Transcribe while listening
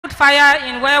fire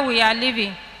in where we are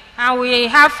living, and we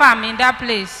have farm in that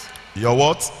place. Your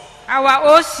what? Our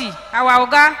OC, our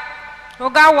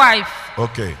Oga wife.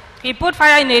 Okay. He put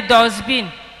fire in a dustbin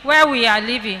where we are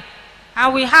living,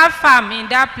 and we have farm in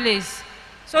that place.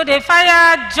 So the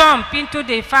fire jump into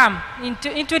the farm,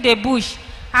 into the bush,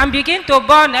 and begin to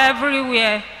burn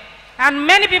everywhere. And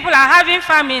many people are having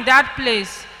farm in that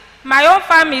place. My own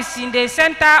farm is in the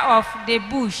center of the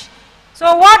bush.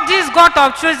 So what this God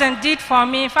of Chosen did for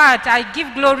me, in fact, I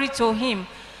give glory to him.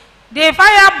 The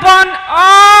fire burned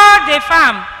all the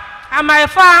farm, and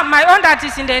my own that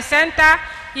is in the center,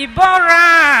 it burned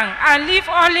round, and leave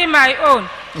only my own.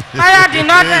 Fire did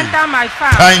not enter my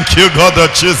farm. Thank you, God of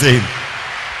Choosing.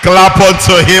 Clap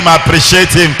unto him,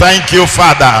 appreciate him. Thank you,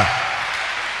 Father.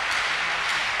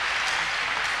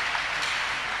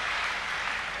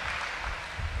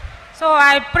 So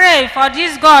I pray for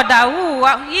this God that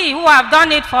he who have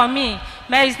done it for me,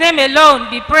 may his name alone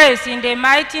be praised in the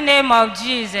mighty name of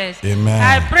Jesus. Amen.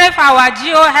 I pray for our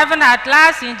GO, heaven at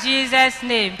last, in Jesus'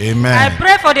 name. Amen. I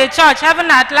pray for the church, heaven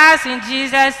at last, in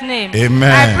Jesus' name. Amen.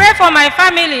 I pray for my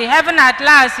family, heaven at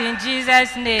last, in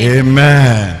Jesus' name.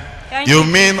 Amen. Thank you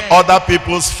mean Jesus. Other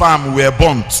people's farm were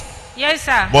burnt? Yes,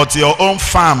 sir. But your own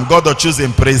farm, God of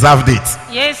Choosing, preserved it.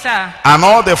 Yes, sir. And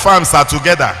all the farms are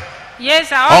together. Yes,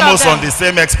 sir. All Almost of them. on the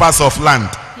same expanse of land.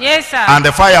 Yes, sir. And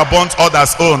the fire burnt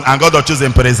others' own, and God of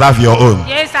Choosing preserve your own.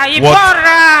 Yes, sir. It What? burned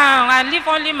round. I leave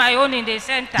only my own in the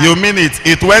center. You mean it?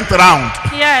 It went round.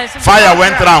 Yes. Fire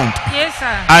went round. Yes,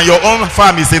 sir. And your own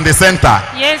farm is in the center.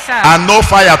 Yes, sir. And no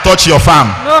fire touch your farm.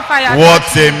 No fire. What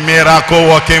a miracle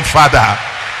working Father.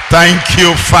 Thank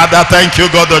you, Father. Thank you,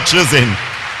 God of Choosing.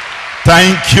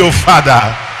 Thank you, Father.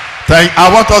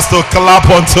 I want us to clap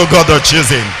unto God of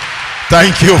Choosing.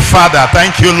 Thank you, Father.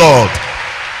 Thank you, Lord.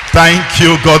 Thank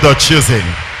you, God of Choosing.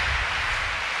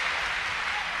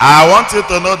 I want you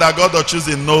to know that God of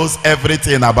Choosing knows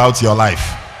everything about your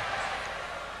life.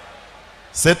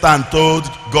 Satan told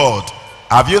God,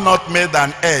 have you not made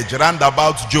an edge round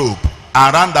about Job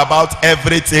and round about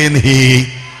everything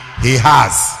he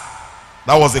has?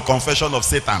 That was the confession of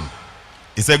Satan.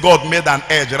 He said God made an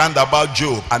edge round about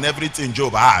Job and everything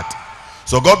Job had.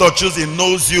 So God of Choosing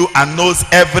knows you and knows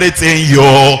everything you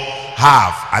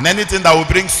have. And anything that will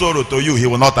bring sorrow to you, he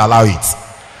will not allow it.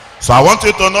 So I want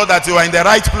you to know that you are in the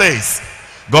right place.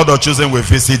 God of Choosing will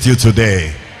visit you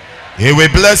today. He will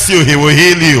bless you. He will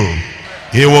heal you.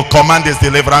 He will command his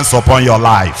deliverance upon your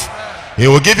life. He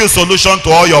will give you solution to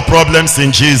all your problems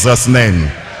in Jesus' name.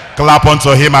 Clap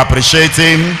unto him, appreciate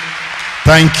him.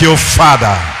 Thank you,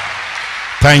 Father.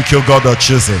 Thank you, God of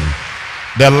Choosing.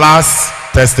 The last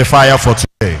testifier for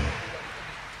today.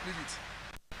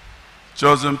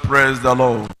 Chosen, praise the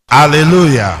Lord.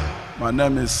 Hallelujah. My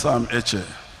name is Sam Eche.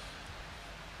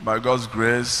 By God's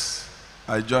grace,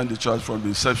 I joined the church from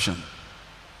inception.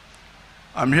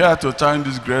 I'm here to thank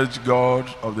this great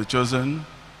God of the Chosen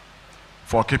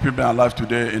for keeping me alive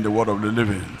today in the world of the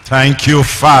living. Thank you,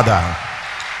 Father.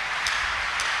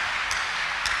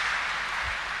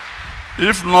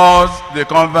 If not the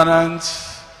covenant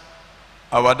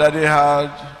our daddy had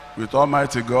with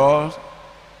Almighty God,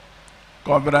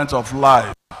 covenant of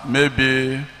life,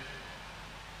 maybe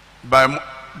by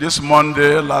this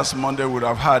Monday, last Monday, would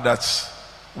have had that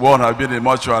one have been in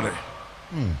mortuary.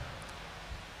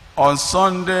 On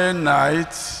Sunday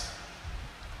night,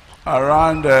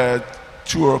 around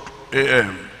 2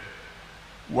 a.m.,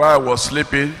 while I was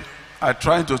sleeping, I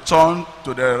tried to turn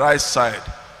to the right side,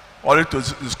 only to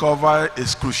discover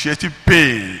excruciating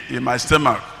pain in my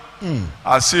stomach,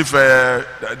 as if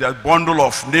the bundle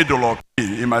of needle or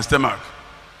pin in my stomach.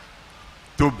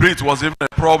 To breathe was even a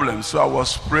problem, so I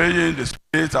was praying the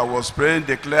Spirit, I was praying,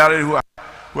 declaring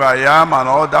who I am and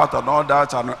all that,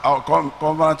 and our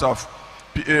covenant of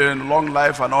long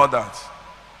life and all that.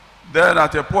 Then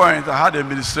at a point, I had a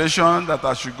ministration that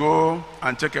I should go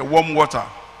and take a warm water.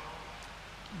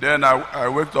 Then I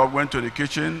waked up, went to the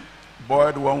kitchen,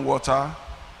 boiled warm water,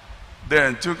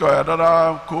 then took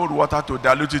another cold water to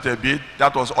dilute it a bit.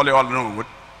 That was all I knew.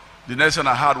 The next thing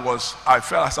I had was, I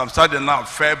felt as I'm standing now,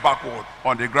 fell backward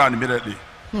on the ground immediately.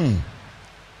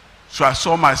 So I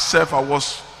saw myself, I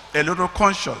was a little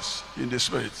conscious in the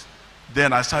spirit.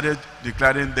 Then I started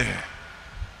declaring there.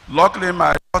 Luckily,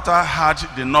 my daughter heard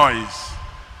the noise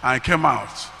and came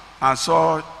out and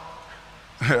saw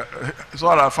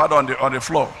her father on the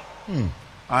floor.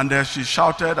 And then she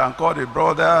shouted and called the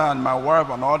brother and my wife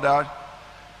and all that.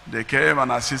 They came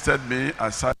and assisted me. I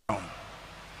sat down.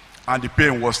 And the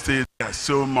pain was still there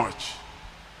so much.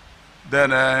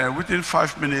 Then within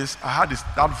 5 minutes, I had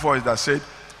that voice that said,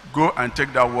 go and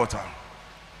take that water.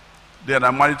 Then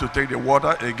I managed to take the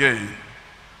water again.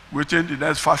 Within the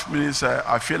next 5 minutes,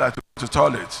 I feel like to go to the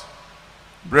toilet.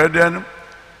 Brethren,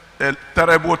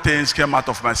 terrible things came out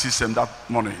of my system that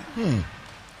morning.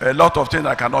 A lot of things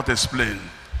I cannot explain.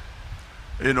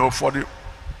 You know, for the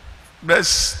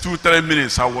next 2-3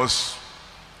 minutes, I was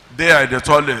there at the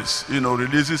toilets, you know,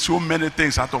 releasing so many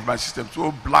things out of my system,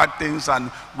 so black things and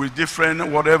with different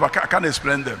whatever. I can't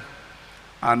explain them.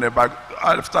 And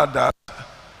after that,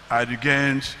 I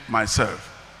regained myself.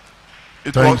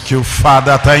 Thank you,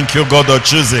 Father. Thank you, God of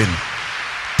choosing.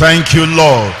 Thank you,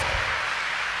 Lord.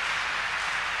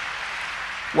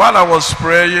 While I was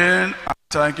praying and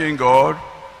thanking God,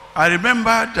 I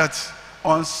remembered that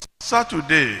on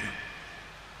Saturday,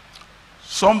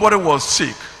 somebody was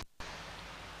sick.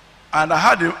 And I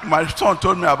had my son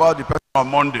told me about the person on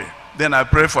Monday. Then I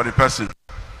prayed for the person.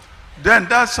 Then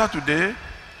that Saturday,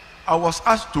 I was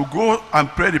asked to go and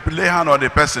pray, lay hand on the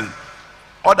person.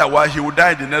 Otherwise, he would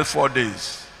die in the next 4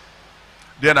 days.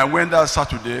 Then I went that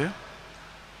Saturday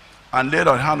and laid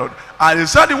on hand on. And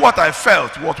exactly what I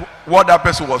felt, what that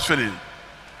person was feeling.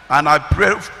 And I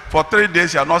prayed for 3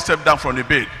 days. He had not stepped down from the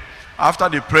bed. After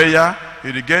the prayer,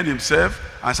 he regained himself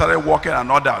and started walking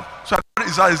and all that. So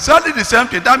it's exactly the same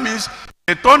thing. That means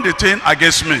they turned the thing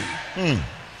against me.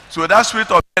 So that spirit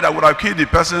of death that would have killed the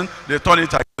person, they turned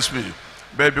it against me.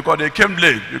 But because they came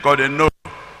late, because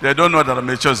they don't know that I'm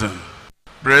a chosen.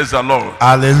 Praise the Lord.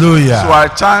 Hallelujah. So I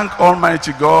thank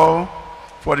Almighty God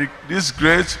for these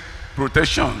great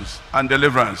protections and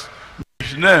deliverance. May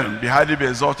His name be highly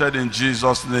exalted in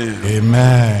Jesus' name.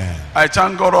 Amen. I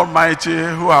thank God Almighty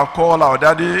who have called our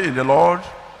daddy in the Lord,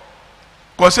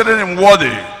 considering him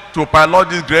worthy to pilot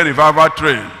this great revival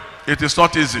train. It is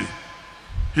not easy.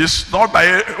 He's not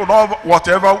by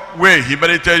whatever way he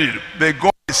meditated. The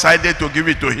God decided to give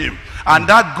it to him. And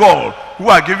that God who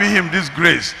are giving him this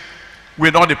grace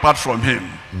will not depart from him.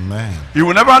 Amen. He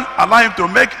will never allow him to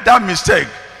make that mistake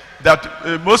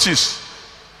that Moses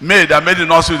made that made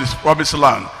him also this promised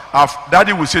land.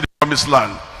 Daddy will see the promised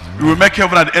land. He will make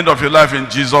heaven at the end of your life in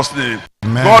Jesus' name.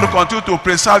 Amen. God will continue to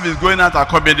preserve his going out and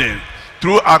coming in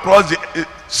through across the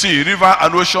sea, river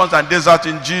and oceans and desert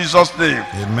in Jesus' name.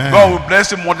 Amen. God will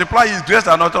bless him, multiply his grace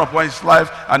and anointing upon his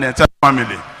life and the entire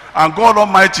family. And God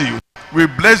Almighty will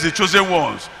bless the chosen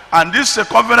ones. And this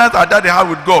covenant that they have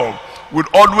with God will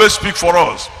always speak for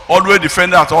us, always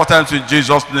defend us at all times in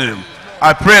Jesus' name.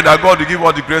 I pray that God will give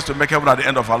us the grace to make heaven at the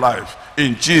end of our life.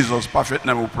 In Jesus' perfect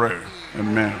name we pray.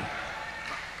 Amen.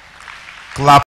 Clap.